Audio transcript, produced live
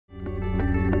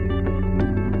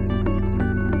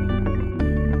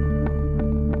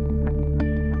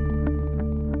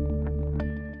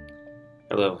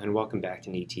Hello and welcome back to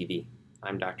Knee TV.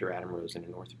 I'm Dr. Adam Rosen,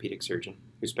 an orthopedic surgeon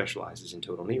who specializes in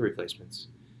total knee replacements.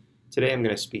 Today I'm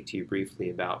going to speak to you briefly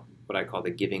about what I call the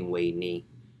giving way knee.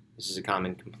 This is a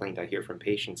common complaint I hear from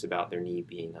patients about their knee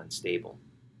being unstable.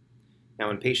 Now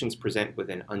when patients present with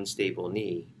an unstable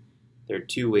knee, there are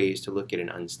two ways to look at an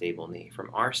unstable knee.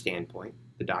 From our standpoint,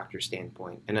 the doctor's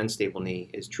standpoint, an unstable knee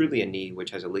is truly a knee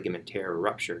which has a ligament tear or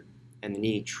rupture, and the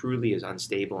knee truly is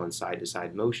unstable in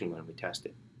side-to-side motion when we test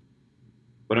it.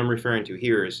 What I'm referring to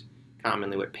here is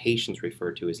commonly what patients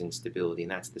refer to as instability,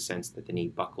 and that's the sense that the knee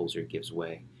buckles or gives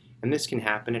way. And this can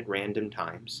happen at random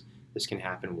times. This can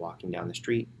happen walking down the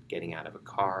street, getting out of a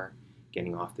car,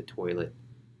 getting off the toilet.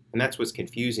 And that's what's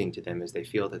confusing to them, is they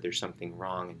feel that there's something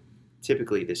wrong. And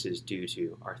typically this is due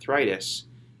to arthritis,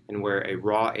 and where a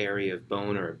raw area of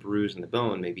bone or a bruise in the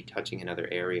bone may be touching another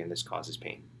area, and this causes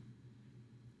pain.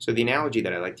 So the analogy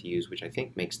that I like to use, which I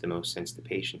think makes the most sense to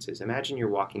patients, is imagine you're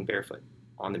walking barefoot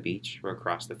on the beach or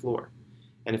across the floor,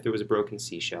 and if there was a broken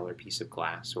seashell or piece of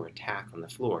glass or a tack on the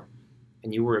floor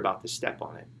and you were about to step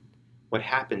on it, what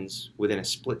happens within a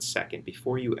split second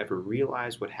before you ever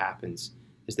realize what happens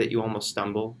is that you almost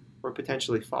stumble or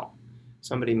potentially fall.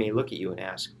 Somebody may look at you and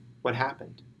ask, "What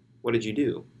happened? What did you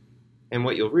do?" And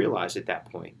what you'll realize at that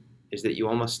point is that you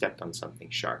almost stepped on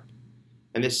something sharp.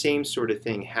 And the same sort of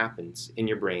thing happens in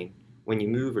your brain when you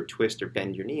move or twist or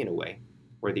bend your knee in a way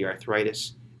where the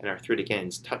arthritis and arthritic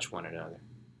ends touch one another.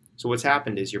 So what's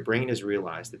happened is your brain has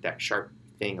realized that that sharp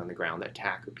thing on the ground, that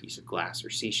tack or piece of glass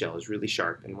or seashell, is really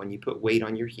sharp, and when you put weight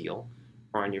on your heel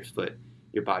or on your foot,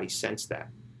 your body sensed that.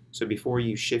 So before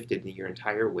you shifted your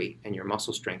entire weight and your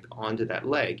muscle strength onto that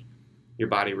leg, your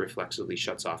body reflexively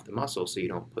shuts off the muscle so you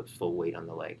don't put full weight on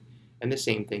the leg. And the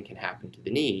same thing can happen to the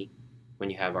knee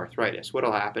when you have arthritis.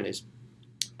 What'll happen is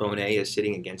bone A is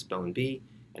sitting against bone B,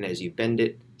 and as you bend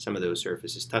it, some of those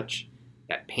surfaces touch.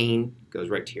 That pain goes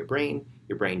right to your brain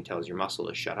tells your muscle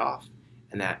to shut off,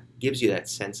 and that gives you that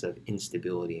sense of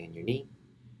instability in your knee.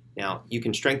 Now, you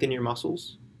can strengthen your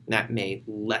muscles, and that may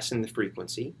lessen the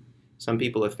frequency. Some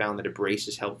people have found that a brace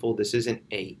is helpful. This isn't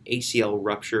a ACL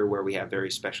rupture where we have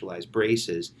very specialized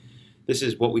braces. This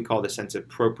is what we call the sense of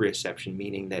proprioception,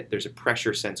 meaning that there's a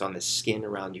pressure sense on the skin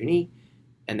around your knee,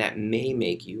 and that may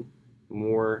make you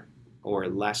more or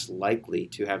less likely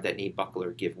to have that knee buckle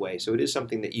or give way. So it is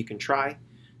something that you can try.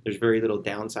 There's very little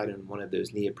downside in one of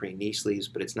those neoprene knee sleeves,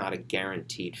 but it's not a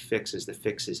guaranteed fix, as the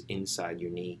fix is inside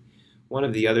your knee. One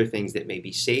of the other things that may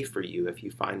be safe for you if you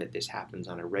find that this happens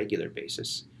on a regular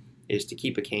basis is to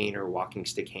keep a cane or a walking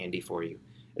stick handy for you,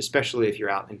 especially if you're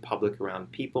out in public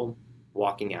around people,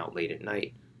 walking out late at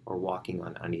night, or walking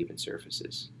on uneven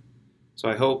surfaces. So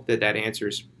I hope that that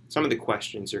answers some of the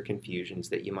questions or confusions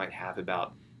that you might have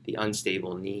about the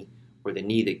unstable knee or the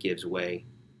knee that gives way.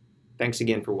 Thanks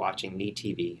again for watching Knee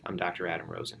TV. I'm Dr. Adam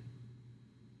Rosen.